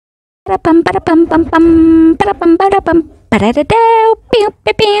Ba-da-bum, ba-da-bum, bum, bum. Ba-da-bum, ba-da-bum. Ba-da-da-dow. Pew,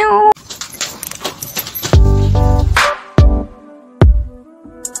 pew, pew.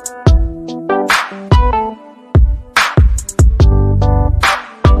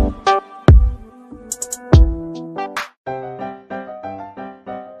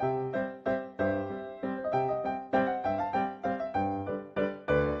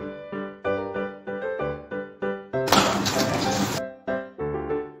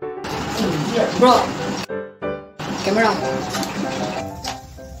 Bro, camera.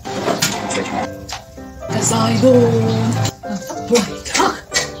 As I go, right, huh?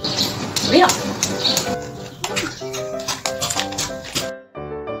 Hurry up.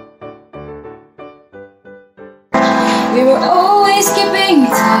 We were always keeping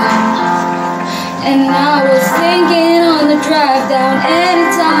time, and I was thinking on the drive down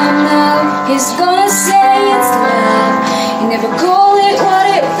anytime now. He's gonna say it's love. He never called it what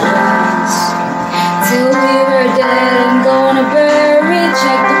it was. Till we were dead and gonna bury.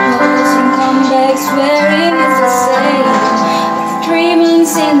 Check the pulse and come back swearing it's the same. 3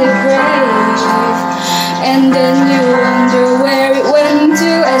 months in the grave, and then you wonder where it went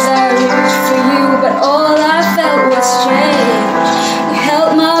to as I reached for you, but all I felt was change. You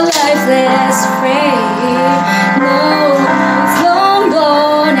held my life last free. No, it's long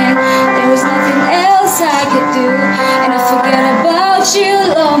gone and there was nothing else I could do, and I forget about you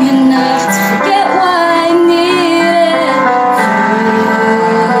long enough to forget why I needed you.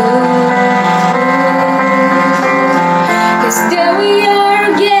 'Cause there we are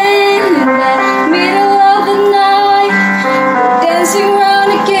again in the middle of the night, dancing around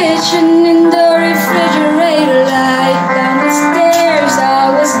the kitchen in the refrigerator light. Down the stairs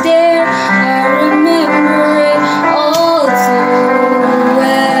I was there, I remember it all too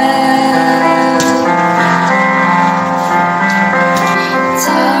well.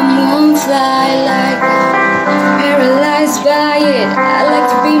 Time won't fly like that, paralyzed by it. I like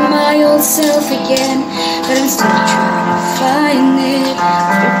to be my old self again, but I'm still trying to find it.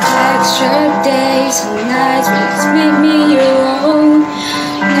 Through extra days and nights when it's made me your own.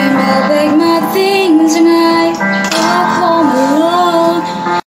 And I'll bag my things and I walk home alone.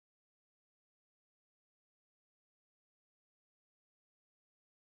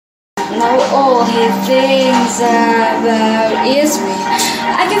 Now all he thinks about is me.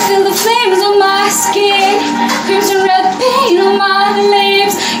 I can feel the flames on my skin, crimson red paint on my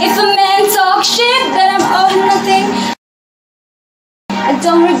lips. If a man talks shit, then I'm all nothing. I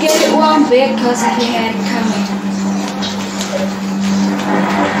don't regret it one bit, 'cause I had it coming.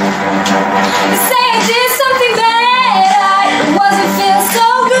 Say I did something bad, it wasn't feel so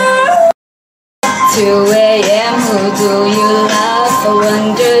good. 2 a.m. Who do you love? I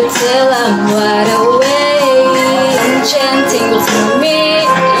wonder till I'm wide awake, enchanting to meet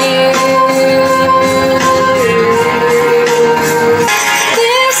you.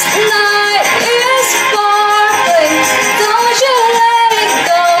 This night is sparkling, don't you let it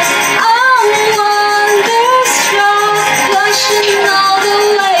go. I'm wonderstruck, blushing all the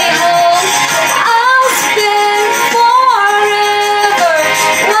way home. I'll spend forever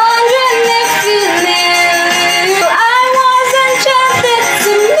wondering if you knew I was enchanted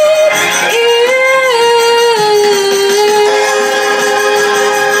to meet you.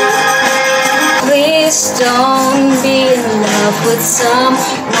 Please don't be in love with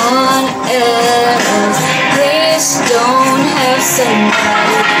someone else. Please don't have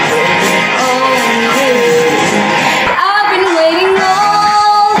somebody on you. I've been waiting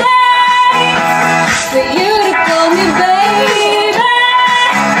all day for you to call me baby.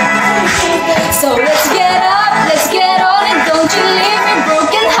 So let's get up, let's get on it. Don't you leave me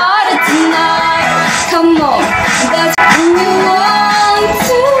broken hearted tonight. Come on, that's what you want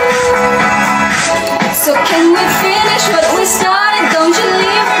to. So can we finish what we started? Don't you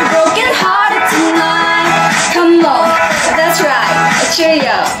leave me broken hearted tonight. Come on, that's right.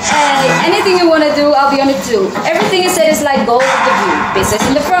 Cheerio. Hey, anything you wanna do, I'll be on it too. Everything you said is like gold with the view. Business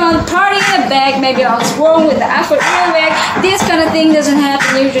in the front, party in the back. Maybe I was wrong with the effort back. This kind of thing doesn't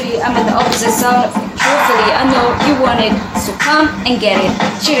happen usually. I'm in the opposite sound of it. Truthfully, I know you want it, so come and get it.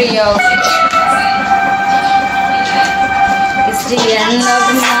 Cheerio. It's the end of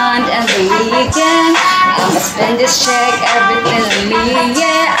the month and the weekend. I'ma spend this check, everything on me,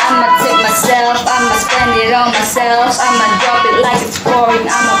 yeah. I'ma tip myself, I'ma spend it on myself. I'ma drop it like it's pouring,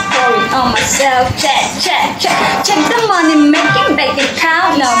 I'ma pour it on myself. Check, check, check, check the money making bank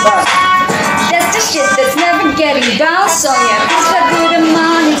account number. That's the shit that's never getting bounced on ya. Cause I do the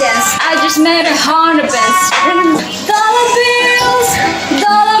money dance, I just made 100 pence. Dollar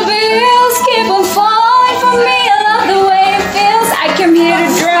bills keep on falling for me. I love the way it feels. I came here to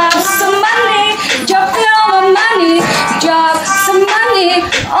drop some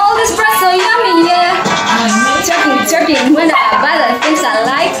jerking when I buy the things I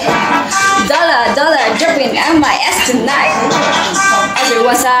like. Dollar dripping on my ass tonight.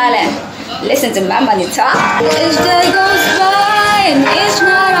 Everyone silent, listen to my money talk. Each day goes by and each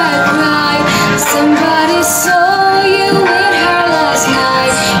night I cry. Somebody saw you with her last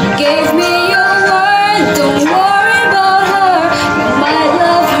night. You gave me your word, don't worry about her. You might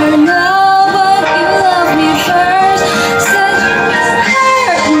love her now, but you love me first. Said you never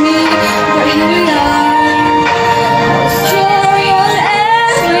hurt me, but here we are. Story on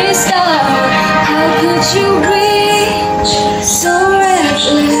every star. How could you be so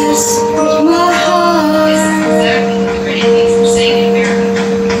reckless with my heart?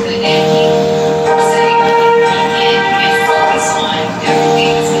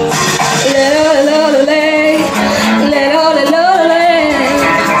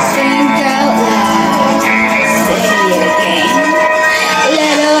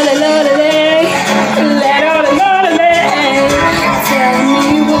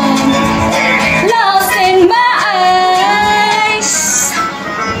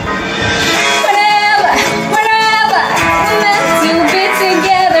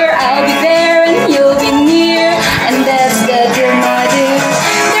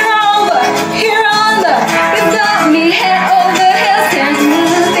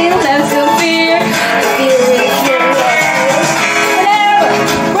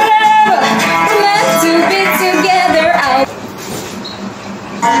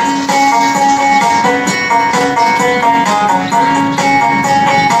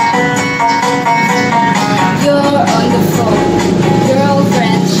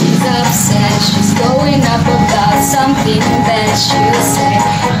 Something that you say,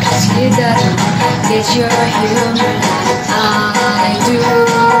 'cause you doesn't get your humor like I do.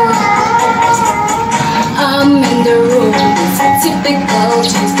 I'm in the room, it's a typical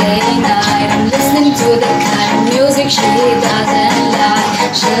Tuesday night. I'm listening to the kind of music she doesn't like.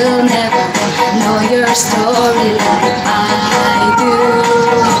 She'll never know your story like I do.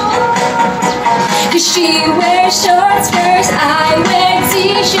 'Cause she wears short skirts, I wear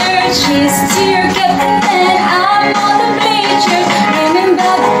t-shirts. She's tear-cupping and I'm on the bleachers.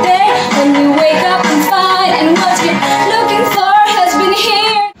 Remember the day when you wake up and find and what you're looking for has been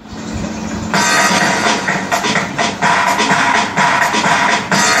here.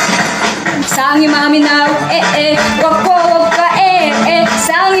 Sang your mommy now, waka waka,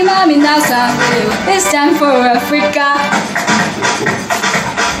 sang your mommy now, sang you. It's time for Africa.